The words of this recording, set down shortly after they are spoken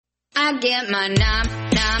I get my nom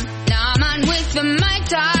on with my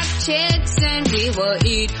top chicks, and we will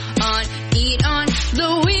eat on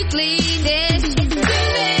the weekly dish.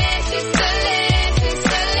 Delicious.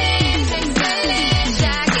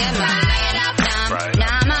 I get my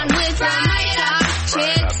nom on with my top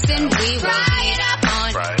chicks, and we will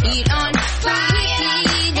eat on the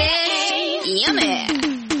weekly dish. Yummy.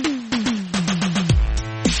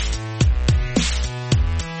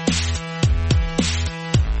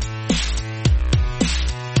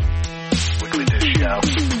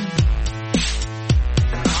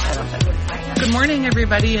 Good morning,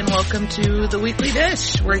 everybody, and welcome to the Weekly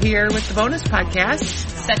Dish. We're here with the bonus podcast.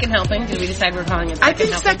 Second helping. Did we decide we're calling it second helping?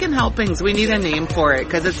 I think second helpings. We need a name for it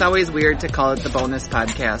because it's always weird to call it the bonus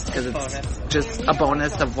podcast because it's just a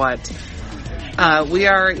bonus of what. We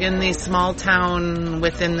are in the small town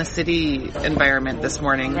within the city environment this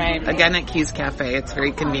morning. Right. Again at Keys Cafe. It's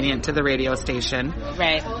very convenient to the radio station.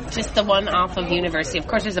 Right. Just the one off of University. Of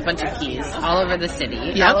course, there's a bunch of Keys all over the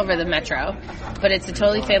city, all over the metro. But it's a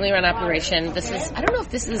totally family-run operation. I don't know if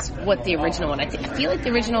this is what the original one. I feel like the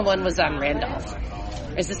original one was on Randolph.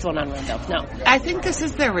 Or is this the one on Randolph? No. I think this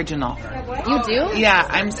is the original. You do? Yeah.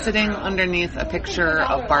 I'm sitting underneath a picture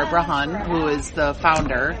of Barbara Hunn, who is the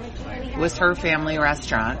founder. It was her family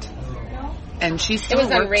restaurant, and she still works.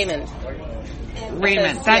 It was on Raymond.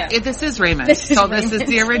 This is Raymond. This is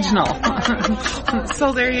the original.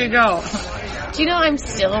 So there you go. Do you know I'm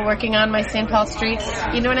still working on my St. Paul streets?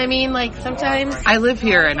 You know what I mean? Like, sometimes... I live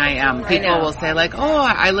here, and I am. People will say, like, oh,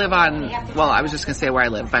 I live on... Well, I was just going to say where I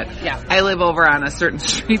live, but I live over on a certain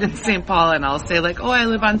street in St. Paul, and I'll say, like, oh, I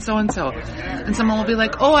live on so-and-so. And someone will be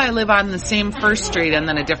like, oh, I live on the same first street and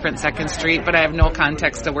then a different second street, but I have no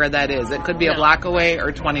context to where that is. It could be a block away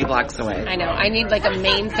or 20 blocks away. I know. I need, like, a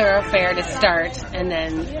main thoroughfare to start and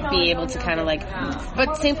then be able to kind of, like...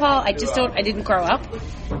 But St. Paul, I didn't grow up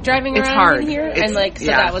driving around in here. And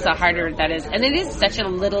that was that is, and it is such a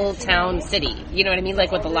little town city, you know what I mean?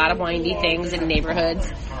 Like with a lot of windy things and neighborhoods,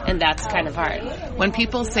 and that's kind of hard. When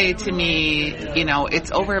people say to me, you know,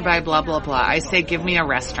 it's over by blah, blah, blah, I say, give me a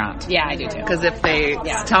restaurant. Yeah, I do too. Because if they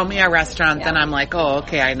tell me a restaurant, then I'm like, oh,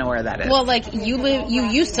 okay, I know where that is. Well, like, you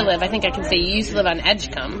used to live, I think I can say, you used to live on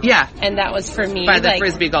Edgecombe. Yeah. And that was for me. By the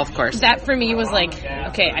Frisbee golf course. That for me was like,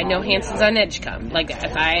 okay, I know Hanson's on Edgecombe. Like,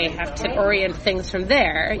 if I have to orient things from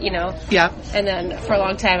there, you know. Yeah. And then for a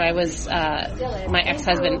long time, I was, my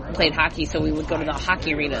ex-husband played hockey, so we would go to the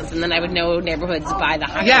hockey arenas, and then I would know neighborhoods by the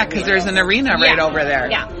hockey Yeah, because there's an arena right over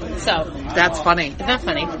there. Yeah, so. That's funny. Is that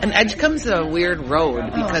funny? And Edgecome's a weird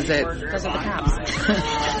road because those are the cops.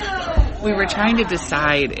 We were trying to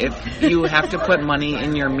decide if you have to put money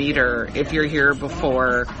in your meter if you're here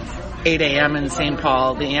before 8 a.m. in St.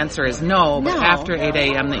 Paul. The answer is no, but after 8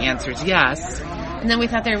 a.m. the answer is yes. And then we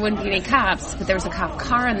thought there wouldn't be any cops, but there was a cop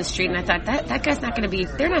car on the street, and I thought, that guy's not going to be,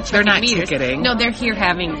 they're not meters. Ticketing. No, they're here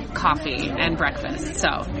having coffee and breakfast, so.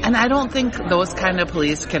 And I don't think those kind of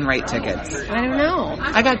police can write tickets. I don't know.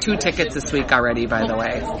 I got 2 tickets this week already, by the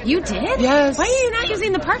way. You did? Yes. Why are you not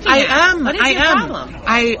using the parking I lot? am. What is your problem?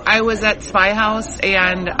 I was at Spy House,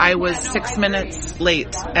 and I was 6 minutes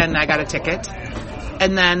late, and I got a ticket.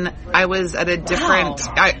 And then I was at a different...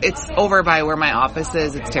 it's over by where my office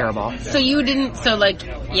is. It's terrible. So you didn't... So, like...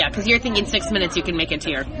 Yeah, because you're thinking 6 minutes you can make it to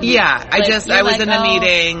your... Yeah, I was in a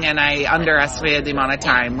meeting, and I underestimated the amount of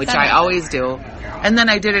time, which I always do. And then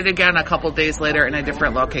I did it again a couple days later in a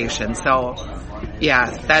different location. So, yeah,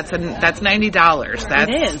 that's $90.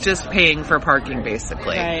 That's just paying for parking,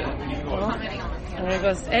 basically. Right. Well... There it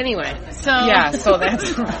goes. Anyway, so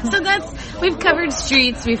we've covered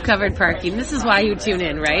streets, we've covered parking. This is why you tune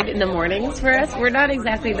in, right? In the mornings for us, we're not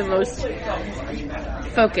exactly the most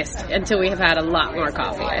focused until we have had a lot more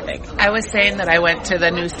coffee, I think. I was saying that I went to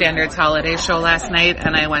the New Standards holiday show last night,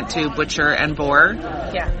 and I went to Butcher and Boar.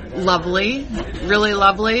 Yeah. Lovely. Really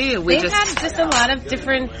lovely. They've had just a lot of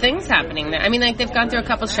different things happening there. I mean, like, they've gone through a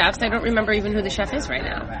couple chefs. I don't remember even who the chef is right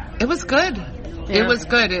now. It was good. Yeah. It was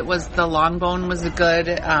good. It was, the long bone was good.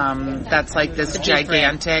 That's like this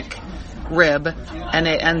gigantic rib, and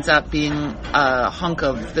it ends up being a hunk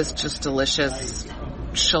of this just delicious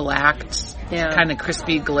shellacked, kind of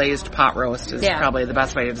crispy glazed pot roast is probably the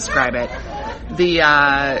best way to describe it. The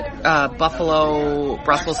buffalo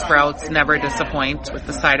Brussels sprouts never disappoint with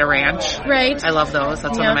the side of ranch. Right. I love those.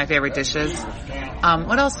 That's one of my favorite dishes.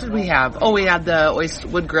 What else did we have? Oh, we had the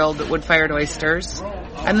wood-fired oysters.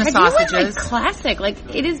 And the sausages. You went, like, classic.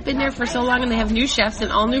 Like, it has been there for so long, and they have new chefs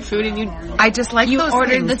and all new food, and I just like those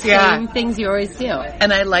ordered the same things you always do.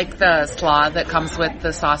 And I like the slaw that comes with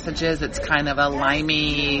the sausages. It's kind of a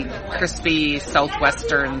limey, crispy,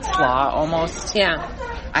 southwestern slaw, almost. Yeah.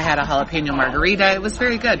 I had a jalapeno margarita. It was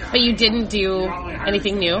very good. But you didn't do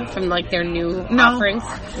anything new from like their new offerings?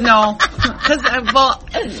 No. Because,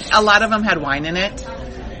 a lot of them had wine in it.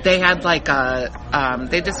 They had like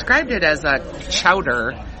they described it as a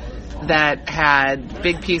chowder that had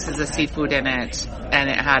big pieces of seafood in it, and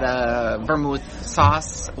it had a vermouth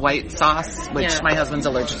sauce, white sauce, which my husband's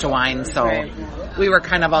allergic to wine, so we were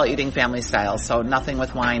kind of all eating family style, so nothing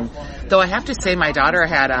with wine. Though I have to say my daughter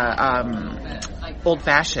had a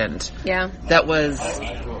old-fashioned that was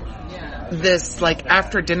this like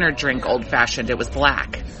after-dinner drink old-fashioned. It was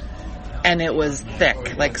black, and it was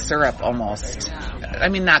thick, like syrup almost. I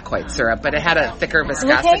mean, not quite syrup, but it had a thicker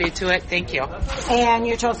viscosity to it. Thank you. And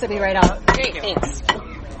your toast will be right out. Great, thanks.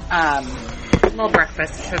 Little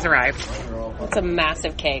breakfast has arrived. It's a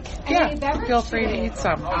massive cake. Yeah, feel free to eat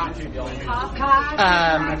some.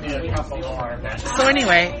 So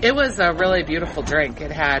anyway, it was a really beautiful drink.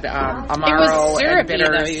 It had amaro it was syrupy, and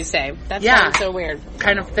bitters. Though, you say. That sounds so weird.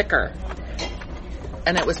 Kind of thicker.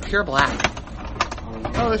 And it was pure black.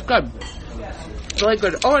 Oh, it was good. Really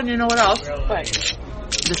good. Oh, and you know what else? What?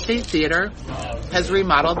 The State Theater has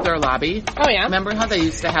remodeled their lobby. Oh, yeah? Remember how they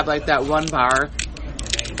used to have, like, that one bar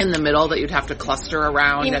in the middle that you'd have to cluster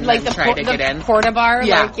around and like then try to get in? The porta bar?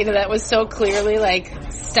 Yeah. Like, that was so clearly, like,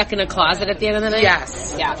 stuck in a closet at the end of the night?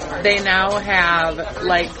 Yes. Yeah. They now have,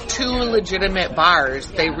 like, 2 legitimate bars.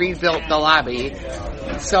 They rebuilt the lobby.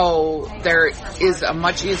 So there is a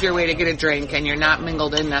much easier way to get a drink, and you're not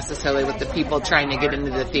mingled in necessarily with the people trying to get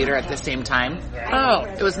into the theater at the same time. Oh.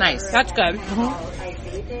 It was nice. That's good.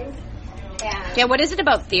 Yeah, what is it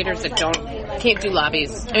about theaters that can't do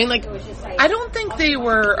lobbies? I mean, like, I don't think they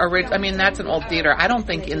were I mean, that's an old theater. I don't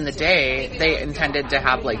think in the day they intended to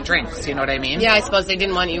have, like, drinks. You know what I mean? Yeah, I suppose they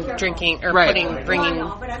didn't want you drinking or bringing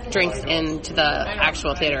drinks into the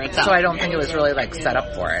actual theater itself. So I don't think it was really, like, set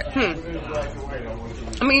up for it.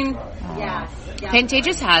 I mean,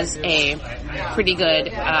 Pantages has a pretty good,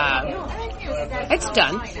 it's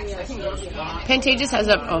done. Pantages has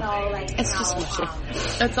it's just mushy.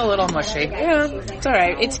 It's a little mushy. Yeah, it's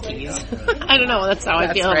alright. It's Keys. I don't know, that's how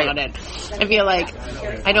I feel about it. I feel like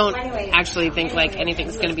I don't actually think like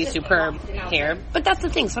anything's going to be superb here. But that's the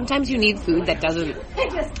thing. Sometimes you need food that doesn't,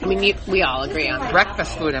 I mean, we all agree on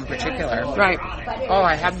breakfast food in particular. Right. Oh,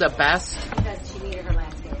 I had the best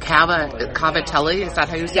cavatelli, is that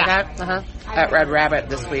how you say that? At Red Rabbit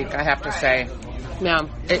this week, I have to say. Yeah.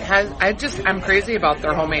 It has, I'm crazy about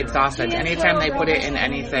their homemade sausage. Anytime they put it in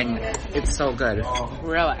anything, it's so good.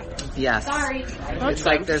 Really? Yes. It's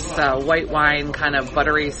like this white wine kind of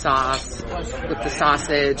buttery sauce with the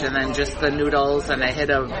sausage and then just the noodles and a hit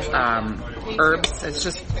of herbs. It's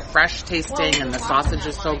just fresh tasting and the sausage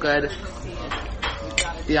is so good.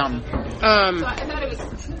 Yum.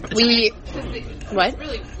 What?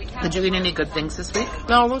 Did you eat any good things this week?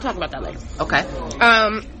 No, we'll talk about that later. Okay.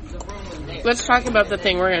 Let's talk about the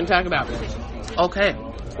thing we're going to talk about. Okay.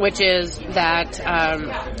 Which is that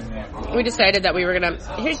we decided that we were going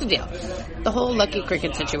to... Here's the deal. The whole Lucky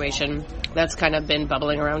Cricket situation that's kind of been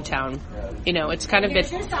bubbling around town. You know, it's kind of been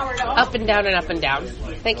up and down and up and down.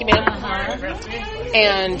 Thank you, ma'am.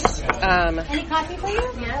 And any coffee for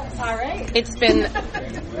you? Yes. All right. It's been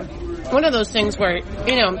one of those things where,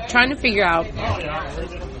 you know, trying to figure out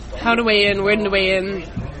how to weigh in, when to weigh in,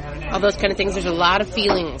 all those kind of things. There's a lot of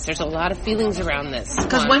feelings. There's a lot of feelings around this.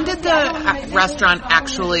 Because when did the restaurant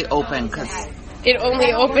actually open? Because it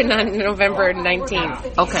only opened on November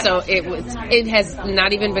 19th. Okay. So it has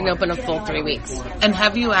not even been open a full 3 weeks. And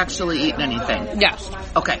have you actually eaten anything? Yes.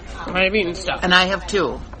 Okay. I've eaten stuff. And I have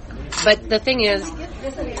too. But the thing is,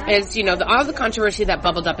 you know, all the controversy that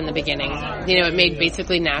bubbled up in the beginning, you know, it made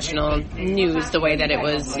basically national news the way that it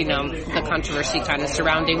was, you know, the controversy kind of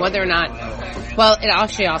surrounding whether or not, well, it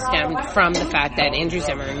actually all stemmed from the fact that Andrew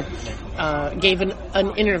Zimmern gave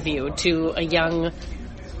an interview to a young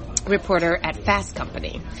reporter at Fast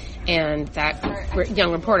Company. And that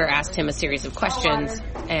young reporter asked him a series of questions,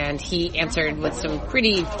 and he answered with some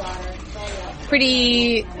pretty,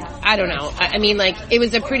 I don't know. I mean, like, it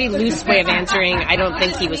was a pretty loose way of answering. I don't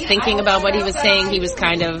think he was thinking about what he was saying. He was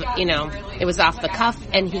kind of, you know, it was off the cuff,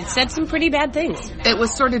 and he said some pretty bad things. It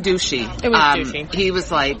was sort of douchey. It was douchey. He was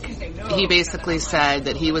like, he basically said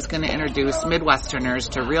that he was going to introduce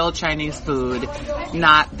Midwesterners to real Chinese food,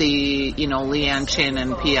 not the, you know, Leanne Chin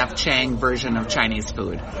and P.F. Chang version of Chinese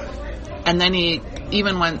food. And then he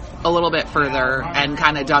even went a little bit further and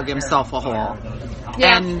kind of dug himself a hole.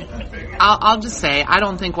 Yeah. And I'll just say, I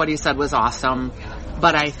don't think what he said was awesome,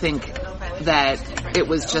 but I think that it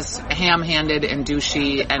was just ham-handed and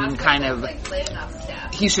douchey and kind of,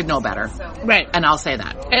 he should know better. Right. And I'll say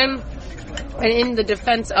that. And in the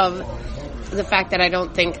defense of the fact that I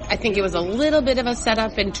think it was a little bit of a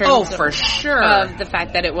setup in terms for sure. of the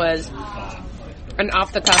fact that it was an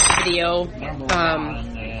off-the-cuff video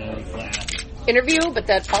interview, but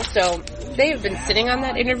that also, they have been sitting on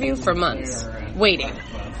that interview for months, waiting,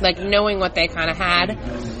 like knowing what they kind of had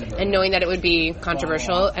and knowing that it would be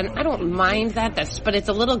controversial. And I don't mind that, but it's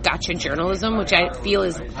a little gotcha journalism, which I feel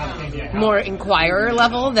is more Inquirer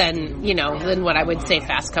level than what I would say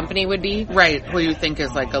Fast Company would be. Right, who you think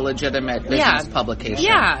is like a legitimate business publication.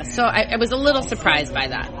 Yeah, so I was a little surprised by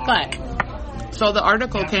that. But so the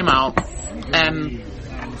article came out, and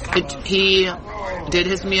he did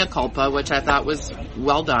his mea culpa, which I thought was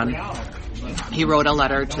well done. He wrote a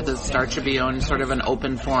letter to the Star Tribune, sort of an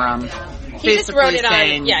open forum. He just wrote it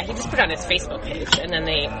on, he just put it on his Facebook page, and then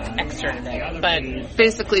they excerpted it. But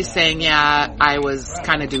basically saying, I was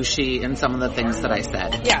kind of douchey in some of the things that I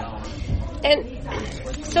said. Yeah.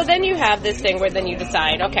 And so then you have this thing where then you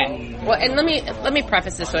decide, okay, well, and let me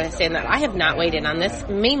preface this by saying that I have not weighed in on this,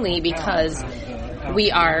 mainly because we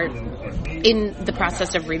are in the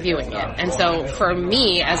process of reviewing it. And so for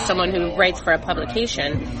me, as someone who writes for a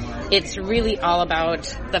publication, it's really all about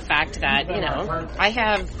the fact that,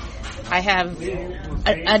 I have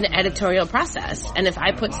an editorial process, and if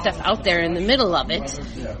I put stuff out there in the middle of it,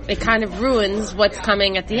 it kind of ruins what's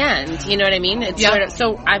coming at the end. You know what I mean? It's sort of,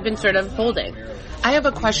 so I've been sort of holding. I have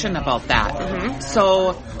a question about that. Mm-hmm.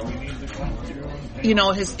 So,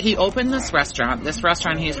 he opened this restaurant. This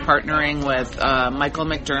restaurant, he's partnering with Michael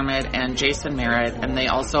McDermott and Jason Merritt, and they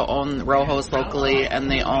also own Rojo's locally,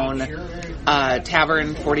 and they own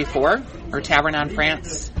Tavern 44, or Tavern on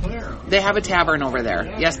France. They have a tavern over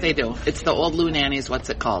there. Yes, they do. It's the Old Lou Nanny's. What's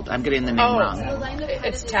it called? I'm getting the name wrong.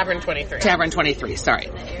 It's Tavern 23. Tavern 23,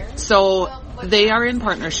 sorry. So they are in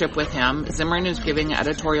partnership with him. Zimmern is giving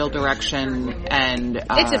editorial direction, and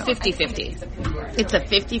it's a 50-50. It's a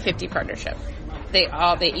 50-50 partnership. They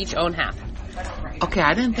each own half. Okay,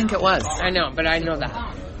 I didn't think it was. I know, but I know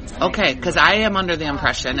that. Okay, because I am under the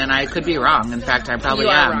impression, and I could be wrong. In fact, I probably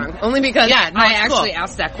am. Wrong. Only because I actually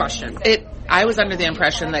asked that question. I was under the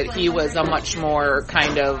impression that he was a much more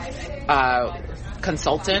kind of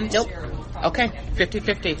consultant. Nope. Okay,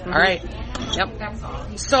 50-50. Mm-hmm. All right.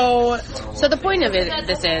 Yep. So the point of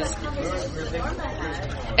this is,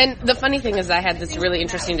 and the funny thing is, I had this really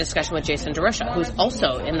interesting discussion with Jason DeRusha, who's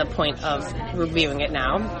also in the point of reviewing it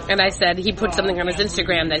now. And I said, he put something on his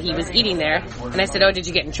Instagram that he was eating there, and I said, oh, did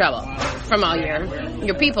you get in trouble from all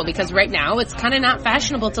your people? Because right now, it's kind of not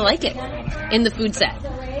fashionable to like it in the food set.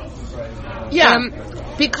 Yeah,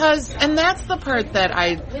 because, and that's the part that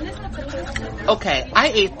I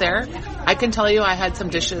ate there. I can tell you I had some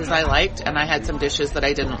dishes I liked, and I had some dishes that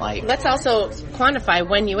I didn't like. Let's also quantify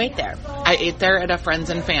when you ate there. I ate there at a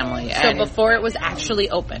Friends and Family. So before it was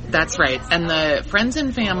actually open. That's right. And the Friends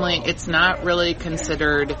and Family, it's not really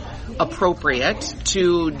considered appropriate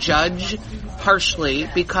to judge harshly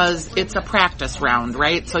because it's a practice round,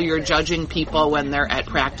 right? So you're judging people when they're at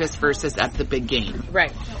practice versus at the big game.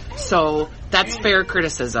 Right. So that's fair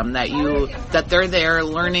criticism that they're there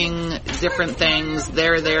learning different things.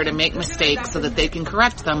 They're there to make mistakes so that they can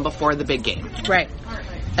correct them before the big game. Right.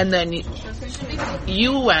 And then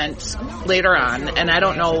you went later on, and I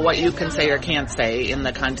don't know what you can say or can't say in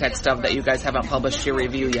the context of that you guys haven't published your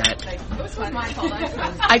review yet.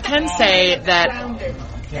 I can say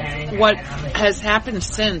that what has happened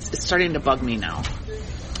since is starting to bug me now.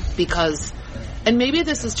 Because, and maybe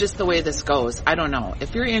this is just the way this goes, I don't know.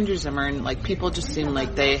 If you're Andrew Zimmern, like, people just seem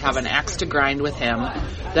like they have an axe to grind with him,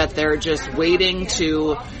 that they're just waiting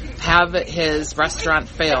to have his restaurant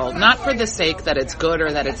fail, not for the sake that it's good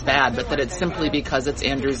or that it's bad, but that it's simply because it's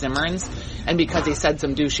Andrew Zimmern's and because he said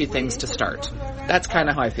some douchey things to start. That's kind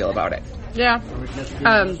of how I feel about it. Yeah.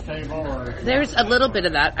 There's a little bit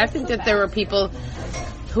of that. I think that there are people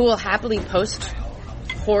who will happily post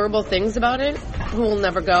horrible things about it, who will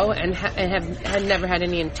never go and have never had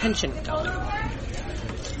any intention of going.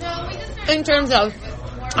 In terms of,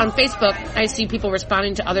 on Facebook, I see people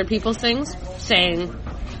responding to other people's things, saying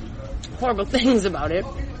horrible things about it,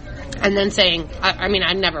 and then saying,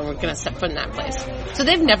 I'm never going to set foot in that place. So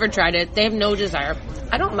they've never tried it. They have no desire.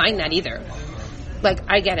 I don't mind that either. Like,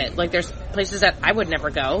 I get it. Like, there's places that I would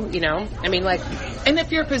never go, And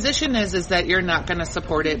if your position is that you're not going to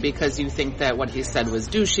support it because you think that what he said was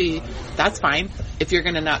douchey, that's fine. If you're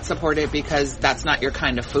going to not support it because that's not your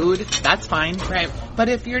kind of food, that's fine. Right. But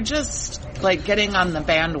if you're just, like, getting on the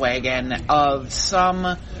bandwagon of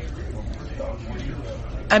some...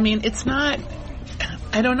 it's not...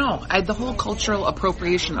 I don't know. The whole cultural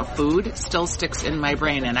appropriation of food still sticks in my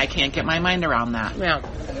brain, and I can't get my mind around that. Yeah.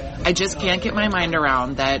 I just can't get my mind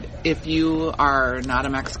around that if you are not a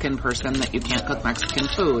Mexican person, that you can't cook Mexican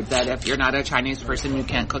food. That if you're not a Chinese person, you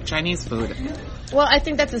can't cook Chinese food. Well, I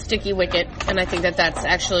think that's a sticky wicket, and I think that that's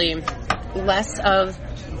actually less of...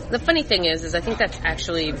 The funny thing is I think that's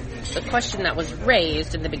actually the question that was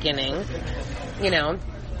raised in the beginning,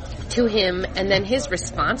 to him, and then his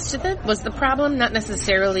response to that was the problem, not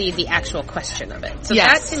necessarily the actual question of it. So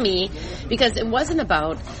that to me, because it wasn't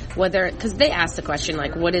about whether, because they asked the question,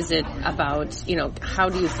 like, what is it about, how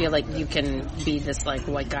do you feel like you can be this, like,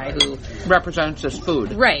 white guy who represents this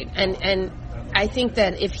food? Right. And I think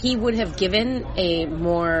that if he would have given a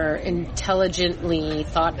more intelligently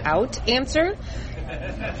thought out answer,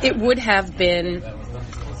 it would have been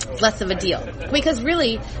less of a deal. Because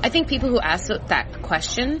really, I think people who ask that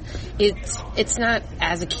question, it's not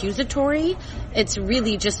as accusatory. It's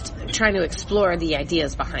really just trying to explore the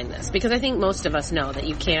ideas behind this. Because I think most of us know that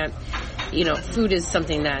you can't, food is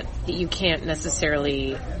something that you can't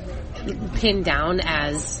necessarily pin down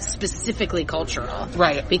as specifically cultural.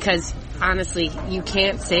 Right. Because honestly, you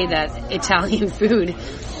can't say that Italian food...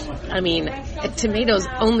 tomatoes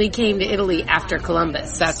only came to Italy after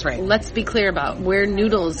Columbus. That's right. Let's be clear about where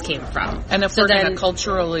noodles came from. And if we're going to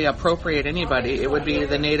culturally appropriate anybody, it would be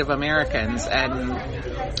the Native Americans.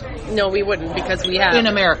 And no, we wouldn't, because we have... In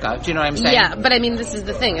America, do you know what I'm saying? Yeah, but this is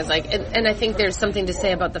the thing, is like, and I think there's something to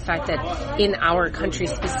say about the fact that in our country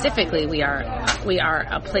specifically, we are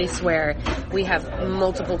a place where we have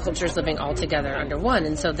multiple cultures living all together under one.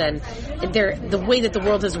 And so then the way that the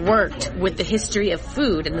world has worked with the history of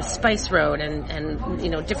food and the spice road and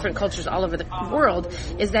different cultures all over the world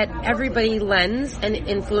is that everybody lends and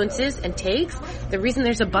influences and takes. The reason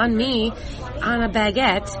there's a banh mi on a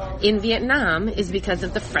baguette in Vietnam is because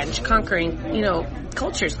of the French conquering,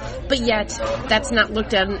 cultures. But yet, that's not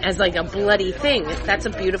looked at as like a bloody thing. That's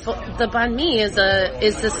the banh mi is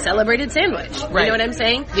a celebrated sandwich. Right. You know what I'm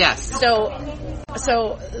saying? Yes.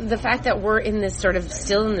 So the fact that we're in this sort of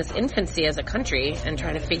still in this infancy as a country and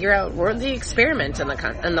trying to figure out, we're the experiment in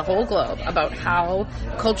the whole globe about how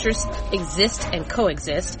cultures exist and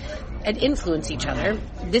coexist and influence each other,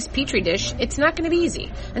 this Petri dish, it's not going to be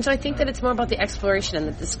easy. And so I think that it's more about the exploration and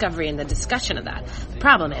the discovery and the discussion of that. The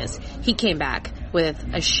problem is, he came back with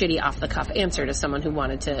a shitty off-the-cuff answer to someone who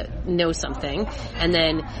wanted to know something, and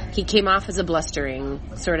then he came off as a blustering,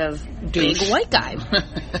 sort of big white guy.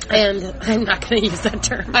 And I'm not going to use that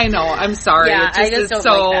term. I know, I'm sorry. Yeah, I just don't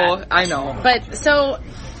like that. I know. But, so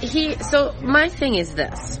my thing is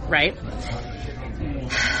this, right?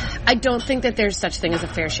 I don't think that there's such thing as a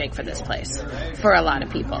fair shake for this place for a lot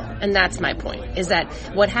of people. And that's my point, is that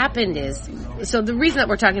what happened is, so the reason that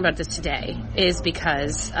we're talking about this today is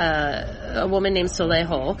because a woman named Soleil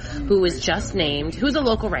Ho, who was just named, who's a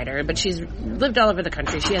local writer, but she's lived all over the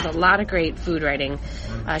country. She has a lot of great food writing.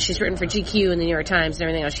 She's written for GQ and the New York Times and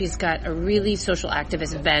everything else. She's got a really social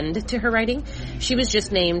activist bend to her writing. She was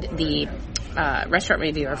just named the restaurant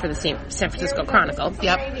reviewer for the San Francisco Chronicle.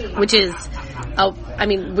 Yep. Which is,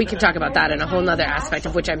 we could talk about that in a whole nother aspect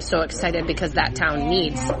of which I'm so excited because that town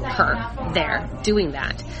needs her there doing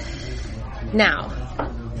that. Now,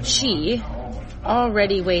 she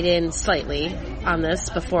already weighed in slightly on this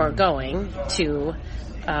before going to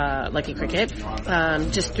Lucky Cricket,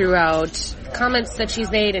 just threw out comments that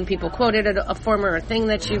she's made, and people quoted a former thing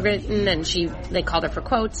that she'd written, and they called her for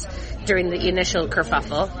quotes during the initial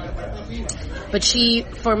kerfuffle. But she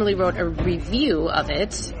formally wrote a review of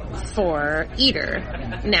it for Eater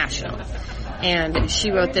National. And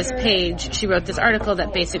she wrote this article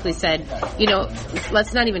that basically said,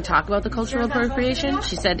 let's not even talk about the cultural appropriation.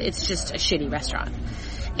 She said it's just a shitty restaurant.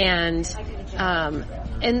 And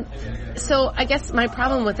so I guess my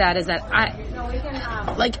problem with that is that I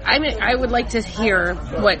would like to hear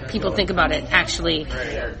what people think about it actually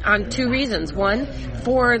on two reasons. One,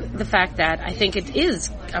 for the fact that I think it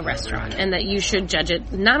is a restaurant and that you should judge it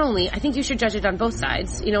I think you should judge it on both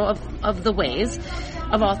sides, of the ways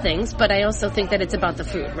of all things, but I also think that it's about the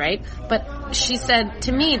food, right? But she said,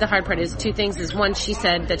 to me, the hard part is two things. Is one, she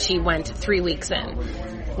said that she went 3 weeks in.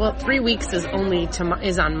 Well, 3 weeks is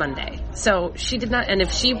is on Monday. So she did not, and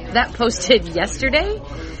if that posted yesterday,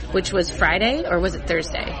 which was Friday, or was it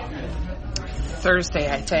Thursday?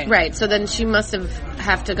 Thursday, I think. Right, so then she must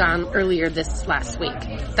have to gone earlier this last week.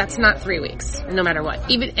 That's not 3 weeks, no matter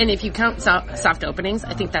what. And if you count soft openings,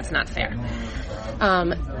 I think that's not fair.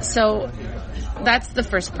 So that's the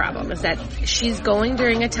first problem, is that she's going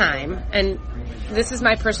during a time, and this is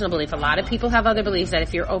my personal belief. A lot of people have other beliefs that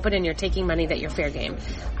if you're open and you're taking money that you're fair game.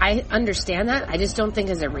 I understand that. I just don't think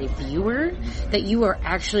as a reviewer that you are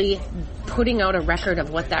actually putting out a record of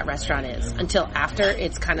what that restaurant is until after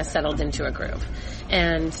it's kind of settled into a groove.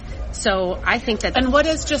 And so I think that... And what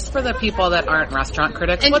is, just for the people that aren't restaurant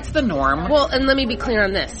critics, what's the norm? Well, and let me be clear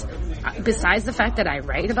on this. Besides the fact that I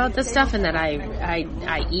write about this stuff and that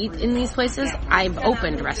I eat in these places, I've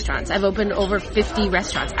opened restaurants. I've opened over 50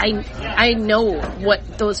 restaurants. I know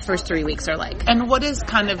what those first 3 weeks are like. And what is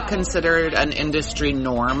kind of considered an industry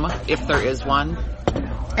norm, if there is one?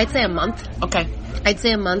 I'd say a month. Okay. I'd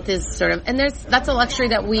say a month is sort of, and that's a luxury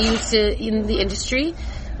that we used to, in the industry,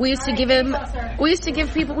 we used to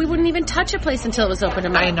give people, we wouldn't even touch a place until it was open a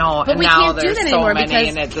month. I know. But we now can't do that anymore because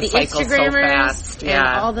the Instagrammers so and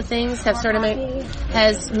all the things have sort of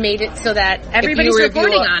made it so that everybody's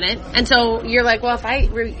reporting on it. And so you're like, well, if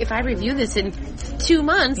I review this in 2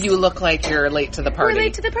 months, you look like you're late to the party. We're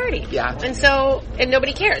late to the party. Yeah. And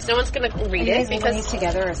nobody cares. No one's going to read it because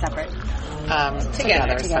together or separate.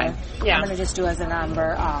 Together. Fine. Yeah. I'm going to just do as a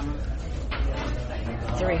number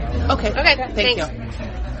 3. Okay. Thank you.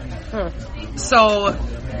 So,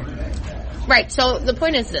 right. So the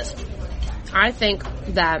point is this. I think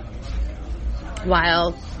that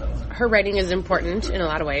while her writing is important in a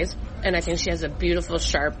lot of ways, and I think she has a beautiful,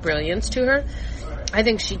 sharp brilliance to her, I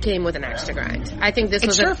think she came with an axe to grind. I think this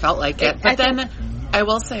sure felt like it. But then I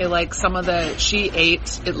will say, like, some of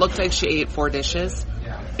it looked like she ate 4 dishes.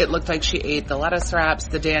 It looked like she ate the lettuce wraps,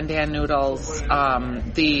 the Dan noodles,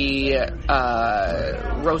 the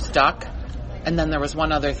roast duck, and then there was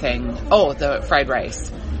one other thing. Oh, the fried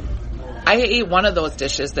rice. I ate one of those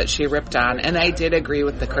dishes that she ripped on, and I did agree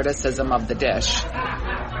with the criticism of the dish.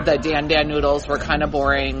 The Dan noodles were kind of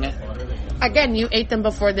boring. Again, you ate them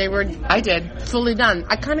before they were... I did. ...fully done.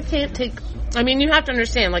 I kind of can't take... I mean, you have to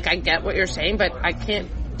understand, like, I get what you're saying, but I can't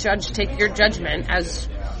take your judgment as...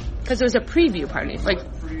 Because it was a preview party.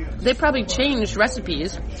 Like, they probably changed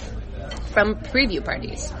recipes from preview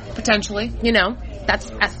parties. Potentially. You know?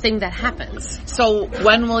 That's a thing that happens. So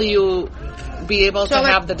when will you be able to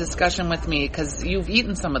have the discussion with me? Because you've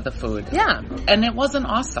eaten some of the food. Yeah. And it wasn't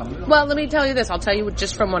awesome. Well, let me tell you this. I'll tell you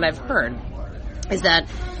just from what I've heard. Is that,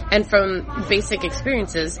 and from basic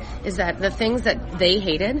experiences, is that the things that they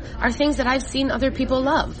hated are things that I've seen other people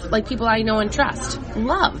love. Like people I know and trust.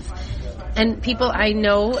 Love. And people I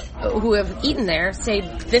know who have eaten there say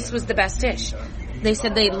this was the best dish. They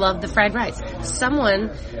said they loved the fried rice. Someone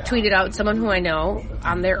tweeted out, someone who I know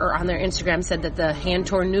on their Instagram said that the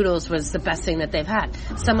hand-torn noodles was the best thing that they've had.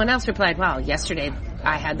 Someone else replied, wow, yesterday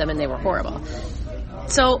I had them and they were horrible.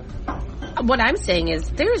 So what I'm saying is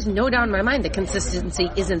there is no doubt in my mind the consistency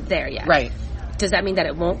isn't there yet. Right. Does that mean that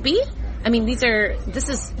it won't be? I mean, this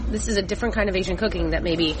is a different kind of Asian cooking that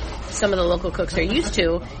maybe some of the local cooks are used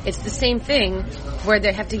to. It's the same thing where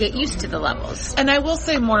they have to get used to the levels. And I will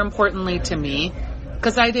say more importantly to me,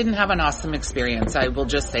 because I didn't have an awesome experience, I will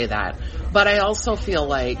just say that. But I also feel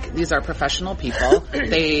like these are professional people.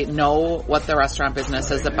 They know what the restaurant business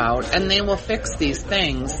is about, and they will fix these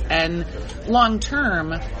things. And long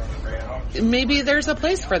term, maybe there's a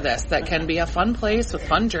place for this that can be a fun place with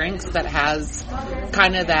fun drinks that has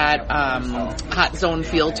kind of that hot zone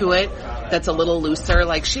feel to it that's a little looser.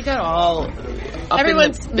 Like, she got all up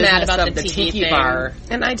Everyone's in the mad business about of the tiki bar.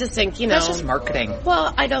 And I just think, that's just marketing.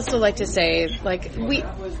 Well, I'd also like to say, like,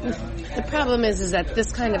 the problem is that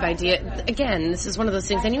this kind of idea, again, this is one of those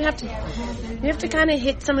things, and you have to kind of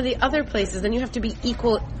hit some of the other places, and you have to be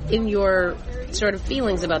equal in your sort of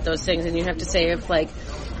feelings about those things, and you have to say if, like,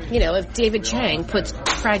 if David Chang puts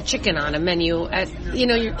fried chicken on a menu,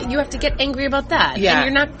 you have to get angry about that. Yeah. And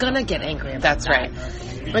you're not gonna get angry about that. That's right.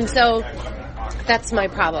 And so, that's my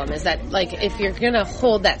problem, is that, like, if you're gonna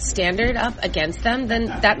hold that standard up against them, then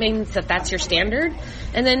that means that that's your standard.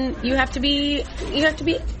 And then you have to be,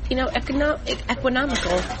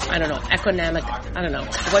 economical. I don't know. Economic. I don't know.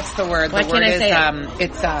 What's the word? Why the word can't I is, say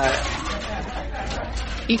it? It's,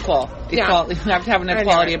 equal. Yeah. You have to have an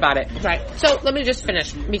equality about it. Right. So let me just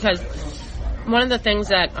finish, because one of the things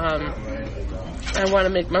that I want to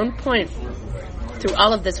make my own point through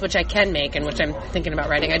all of this, which I can make and which I'm thinking about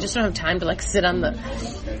writing. I just don't have time to, like, sit on the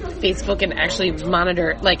Facebook and actually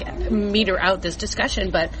monitor, like, meter out this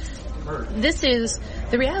discussion. But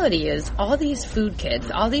the reality is all these food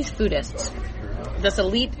kids, all these foodists, this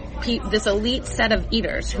elite set of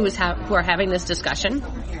eaters who are having this discussion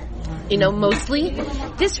mostly,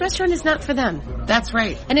 this restaurant is not for them. That's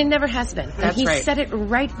right. And it never has been. That's he right. said it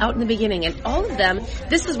right out in the beginning. And all of them,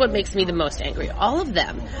 this is what makes me the most angry. All of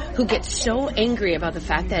them who get so angry about the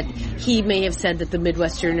fact that he may have said that the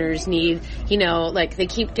Midwesterners need, they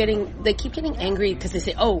keep getting angry because they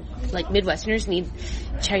say, Midwesterners need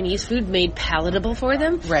Chinese food made palatable for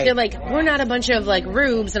them. Right. They're like, we're not a bunch of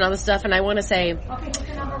rubes and all this stuff. And I want to say,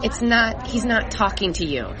 he's not talking to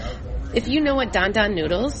you. If you know what Don Don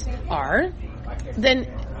noodles are,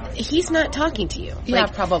 then he's not talking to you. Yeah,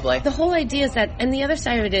 probably. The whole idea is that, and the other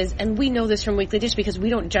side of it is, and we know this from Weekly Dish because we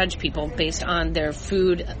don't judge people based on their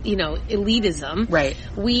food, elitism. Right.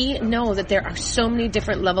 We know that there are so many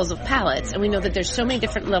different levels of palates, and we know that there's so many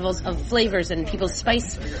different levels of flavors and people's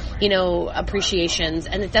spice, appreciations,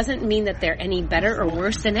 and it doesn't mean that they're any better or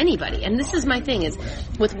worse than anybody. And this is my thing is,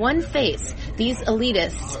 with one face, these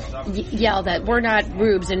elitists yell that we're not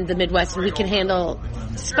rubes in the Midwest and we can handle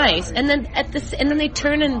spice, and then they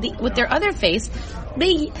turn and with their other face,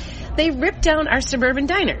 they rip down our suburban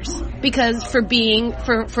diners because for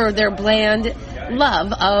their bland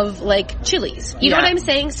love of Chili's. You know what I'm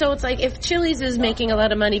saying? So it's if Chili's is making a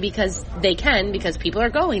lot of money because people are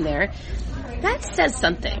going there, that says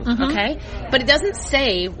something, okay? But it doesn't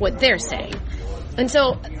say what they're saying. And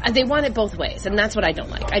so they want it both ways, and that's what I don't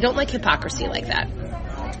like. I don't like hypocrisy like that.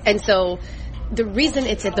 And so the reason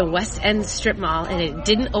it's at the West End strip mall and it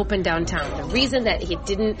didn't open downtown, the reason that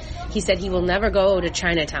he said he will never go to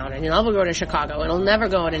Chinatown and he'll never go to Chicago and he'll never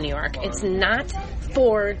go to New York, it's not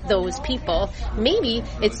for those people. Maybe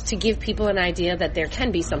it's to give people an idea that there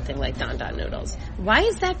can be something like Don Don noodles. Why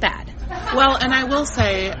is that bad? Well, and I will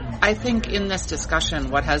say, I think in this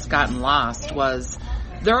discussion what has gotten lost was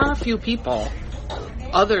there are a few people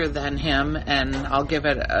other than him, and I'll give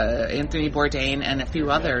it Anthony Bourdain and a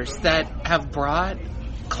few others, that have brought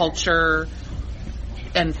culture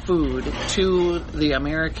and food to the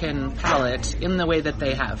American palate in the way that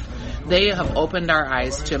they have. They have opened our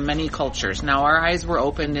eyes to many cultures. Now, our eyes were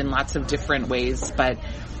opened in lots of different ways, but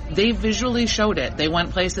they visually showed it. They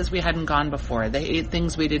went places we hadn't gone before. They ate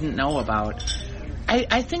things we didn't know about.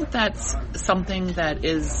 I think that's something that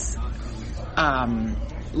is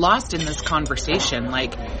lost in this conversation.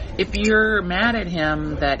 If you're mad at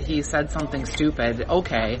him that he said something stupid,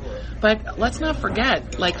 okay, but let's not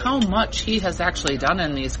forget how much he has actually done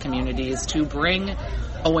in these communities to bring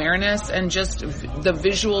awareness and just the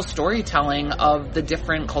visual storytelling of the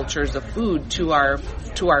different cultures of food to our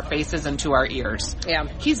faces and to our ears. Yeah,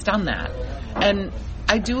 he's done that. And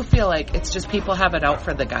I do feel like it's just people have it out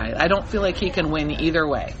for the guy. I don't feel like he can win either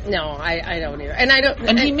way. No, I don't either. And I don't.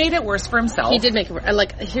 And he made it worse for himself. He did make it worse.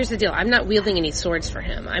 Here's the deal. I'm not wielding any swords for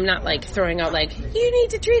him. I'm not throwing out you need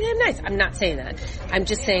to treat him nice. I'm not saying that. I'm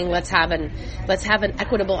just saying let's have an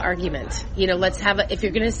equitable argument. If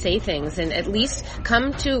you're going to say things, and at least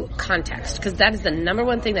come to context, because that is the number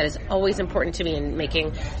one thing that is always important to me in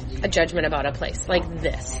making a judgment about a place like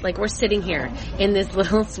this. We're sitting here in this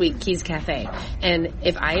little Sweet Keys Cafe, and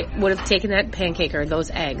if I would have taken that pancake or those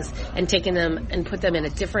eggs and taken them and put them in a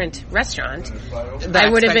different restaurant, I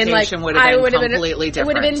would have been completely different. It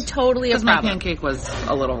would have been totally a problem. Because my pancake was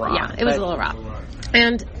a little raw. Yeah, it was a little raw.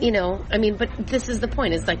 And, but this is the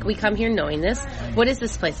point. It's we come here knowing this. What is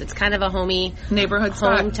this place? It's kind of a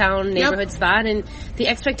hometown neighborhood spot, and the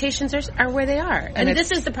expectations are where they are. And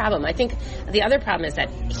this is the problem. I think the other problem is that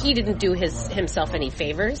he didn't do himself any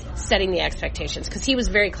favors setting the expectations, because he was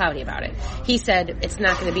very cloudy about it. He said, it's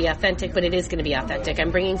not going to be authentic, but it is going to be authentic.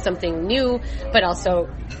 I'm bringing something new, but also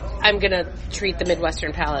I'm going to treat the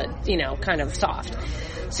Midwestern palate, kind of soft.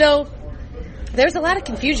 So there's a lot of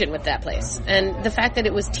confusion with that place, and the fact that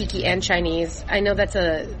it was tiki and Chinese, I know it's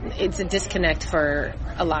a disconnect for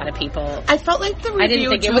a lot of people. I felt like the review, I didn't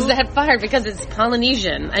think it was that far because it's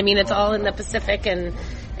Polynesian. I mean, it's all in the Pacific, and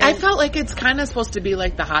I felt like it's kind of supposed to be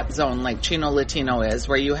like the hot zone, like Chino Latino is,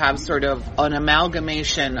 where you have sort of an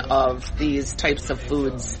amalgamation of these types of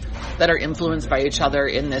foods that are influenced by each other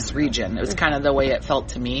in this region. It was kind of the way it felt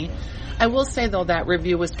to me. I will say, though, that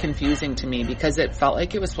review was confusing to me because it felt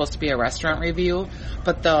like it was supposed to be a restaurant review,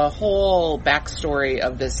 but the whole backstory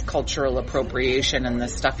of this cultural appropriation and the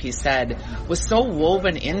stuff he said was so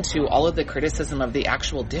woven into all of the criticism of the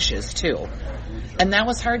actual dishes, too. And that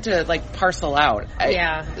was hard to, parcel out.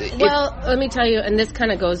 Let me tell you, and this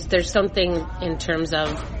kind of goes, there's something in terms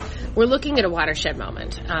of, we're looking at a watershed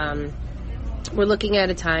moment. We're looking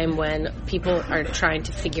at a time when people are trying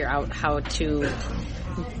to figure out how to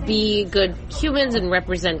be good humans and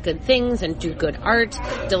represent good things and do good art,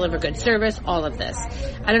 deliver good service, all of this.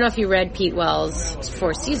 I don't know if you read Pete Wells'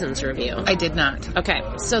 Four Seasons review. I did not. Okay,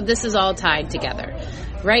 so this is all tied together.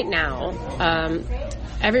 Right now,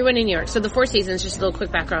 Everyone in New York. So the Four Seasons, just a little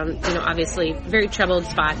quick background, obviously very troubled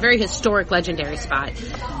spot, very historic, legendary spot,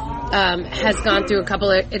 has gone through a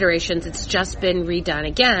couple of iterations. It's just been redone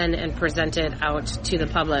again and presented out to the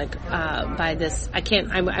public by this, I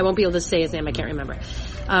won't be able to say his name, I can't remember.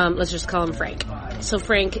 Let's just call him Frank. So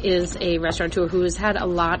Frank is a restaurateur who has had a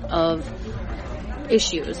lot of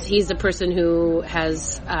issues. He's the person who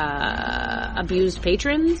has abused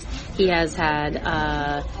patrons. He has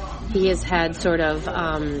had he has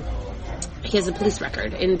a police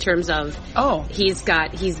record in terms of he's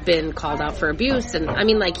been called out for abuse, and I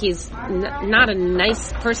mean, like, he's not a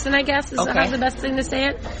nice person, I guess is the best thing to say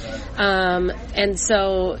it. And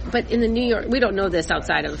so, but in the New York, we don't know this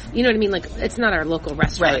outside of, you know what I mean? Like, it's not our local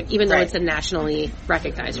restaurant, even though it's a nationally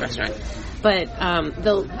recognized restaurant. But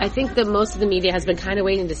I think that most of the media has been kind of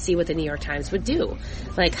waiting to see what the New York Times would do.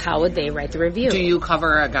 Like, how would they write the review? Do you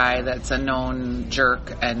cover a guy that's a known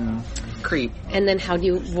jerk and creep? And then how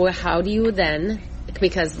do you then,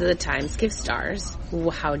 because the Times gives stars,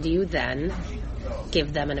 how do you then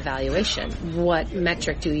give them an evaluation? What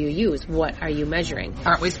metric do you use? What are you measuring?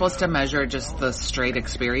 Aren't we supposed to measure just the straight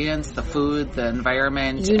experience, the food, the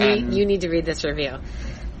environment? You need to read this review.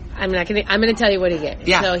 I'm going to tell you what he gave.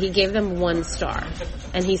 Yeah. So he gave them 1 star.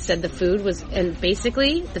 And he said the food was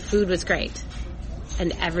great.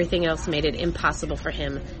 And everything else made it impossible for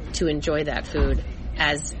him to enjoy that food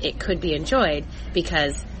as it could be enjoyed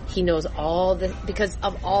because he knows because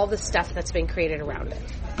of all the stuff that's been created around it.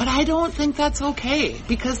 But I don't think that's okay,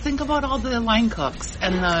 because think about all the line cooks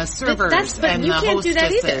and the servers and the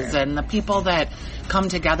hostesses and the people that come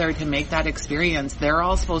together to make that experience. They're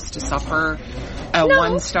all supposed to suffer a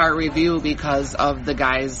 1-star review because of the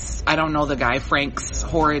guy's, I don't know, the guy Frank's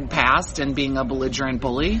horrid past and being a belligerent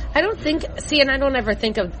bully. I don't think, and I don't ever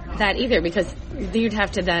think of that either, because you'd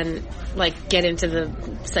have to then, like, get into the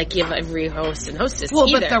psyche of every host and hostess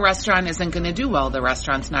either. But the restaurant isn't going to do well. The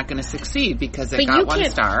restaurant's not going to succeed because it got 1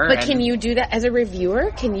 star. But can you do that as a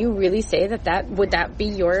reviewer? Can you really say that would be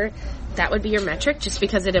your metric just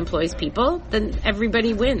because it employs people? Then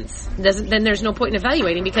everybody wins. Then there's no point in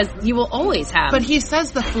evaluating because you will always have. But he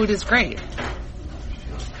says the food is great.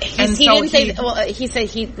 He said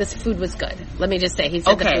this food was good. Let me just say, he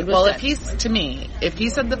said the food was good. If he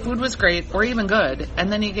said the food was great or even good,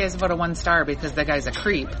 and then he gives about a 1 star because the guy's a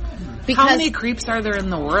creep. How many creeps are there in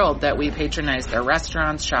the world that we patronize their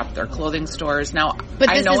restaurants, shop their clothing stores? Now,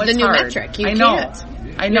 I know it's the new metric.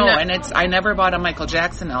 I know, and I never bought a Michael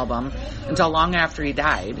Jackson album until long after he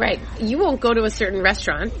died. Right. You won't go to a certain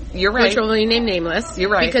restaurant. You're right. Which will be named nameless. You're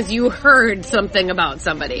right. Because you heard something about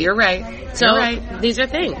somebody. You're right. So, You're right. These are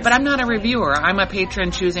things. But I'm not a reviewer. I'm a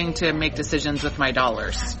patron choosing to make decisions with my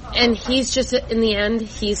dollars. And he's just, in the end,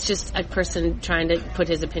 he's just a person trying to put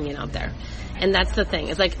his opinion out there. And that's the thing.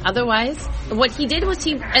 It's like, otherwise, what he did was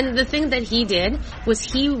and the thing that he did was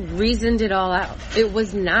he reasoned it all out. It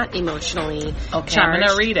was not emotionally charged. I'm going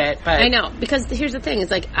to read it, but I know, because here's the thing.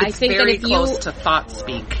 It's like, I think that if close to thought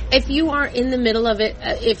speak. If you are in the middle of it,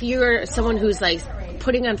 if you're someone who's like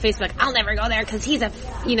putting on Facebook, I'll never go there because he's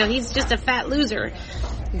just a fat loser.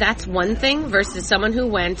 That's one thing versus someone who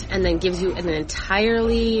went and then gives you an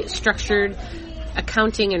entirely structured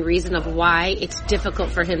accounting and reason of why it's difficult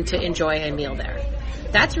for him to enjoy a meal there.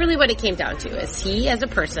 That's really what it came down to, is he as a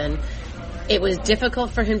person, it was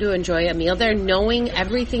difficult for him to enjoy a meal there knowing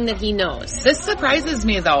everything that he knows. This surprises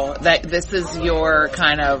me, though, that this is your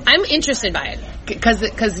kind of... I'm interested by it.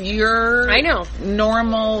 Because your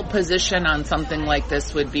normal position on something like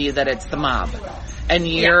this would be that it's the mob. And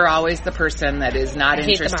you're always the person that is not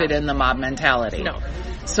interested in the mob mentality. No.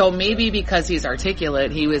 So maybe because he's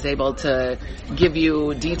articulate, he was able to give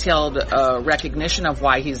you detailed recognition of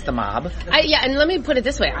why he's the mob. And let me put it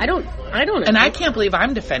this way. I don't know. And I can't believe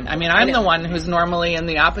I'm defending. I mean, I'm the one who's normally in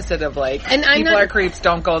the opposite of people are creeps,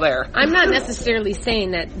 don't go there. I'm not necessarily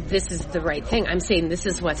saying that this is the right thing. I'm saying this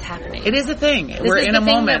is what's happening. It is a thing. We're in a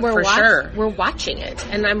moment, for sure. We're watching it.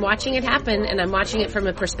 And I'm watching it happen, and I'm watching it from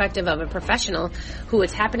a perspective of a professional who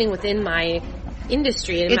it's happening within my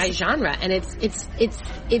industry and my genre, and it's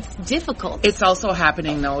difficult. It's also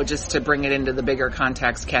happening, though, just to bring it into the bigger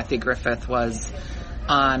context. Kathy Griffith was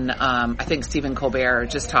on, I think, Stephen Colbert,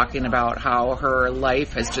 just talking about how her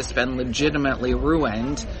life has just been legitimately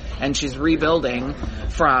ruined, and she's rebuilding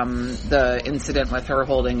from the incident with her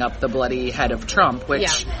holding up the bloody head of Trump,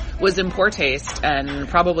 which was in poor taste and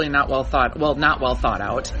probably not well thought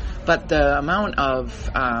out. But the amount of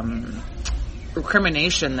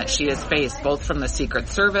recrimination that she has faced, both from the Secret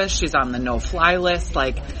Service, she's on the no-fly list,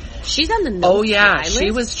 she's on the no-fly list? She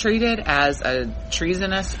was treated as a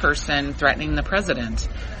treasonous person threatening the president.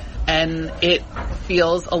 And it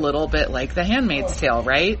feels a little bit like The Handmaid's Tale,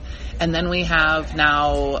 right? And then we have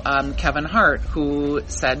now Kevin Hart, who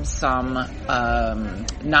said some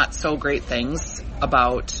not so great things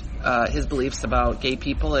about his beliefs about gay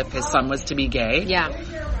people if his son was to be gay. Yeah.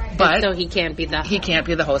 But so he can't be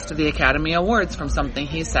the host of the Academy Awards from something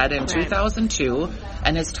he said in 2002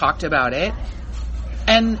 and has talked about it.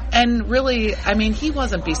 And really, I mean, he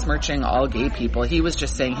wasn't besmirching all gay people. He was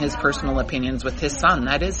just saying his personal opinions with his son.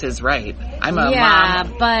 That is his right. I'm a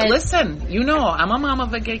mom. But listen, I'm a mom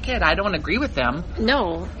of a gay kid. I don't agree with them.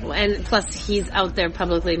 No. And plus, he's out there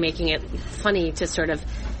publicly making it funny to sort of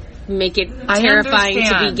make it terrifying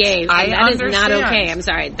to be gay. That is not okay. I'm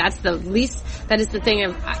sorry. That is the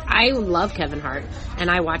thing. I love Kevin Hart, and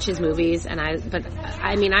I watch his movies, but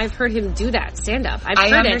I've heard him do that stand up.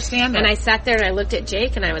 I understand it. And I sat there and I looked at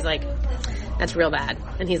Jake and I was like, that's real bad.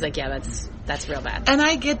 And he's like, yeah, that's real bad. And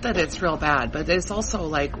I get that it's real bad, but it's also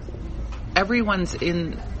like everyone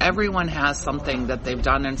has something that they've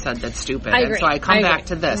done and said that's stupid. I agree. And so I come back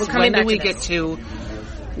to this.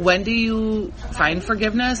 When do you find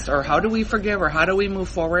forgiveness, or how do we forgive, or how do we move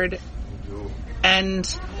forward? And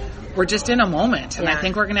we're just in a moment, and I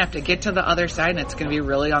think we're going to have to get to the other side, and it's going to be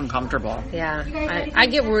really uncomfortable. Yeah, I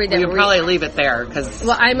get worried that we'll probably leave it there, because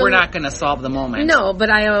we're not going to solve the moment. No, but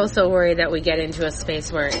I also worry that we get into a space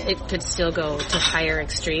where it could still go to higher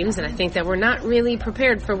extremes, and I think that we're not really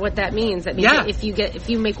prepared for what that means. That means that if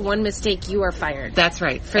you make one mistake, you are fired. That's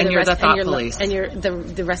right, and you're the thought police. And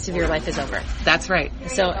the rest of your life is over. That's right.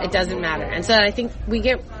 So it doesn't matter. And so I think we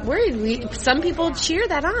get worried. Some people cheer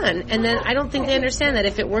that on, and then I don't think they understand that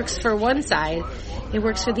if it works for one side, it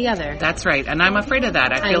works for the other. That's right, and I'm afraid of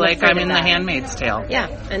that. I feel like I'm in The Handmaid's Tale. Yeah,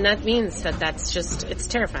 and that means it's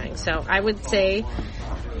terrifying. So I would say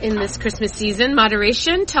in this Christmas season,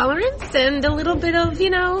 moderation, tolerance, and a little bit of,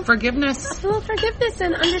 forgiveness. A little forgiveness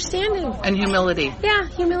and understanding. And humility. Yeah,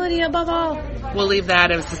 humility above all. We'll leave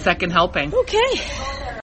that as the second helping. Okay.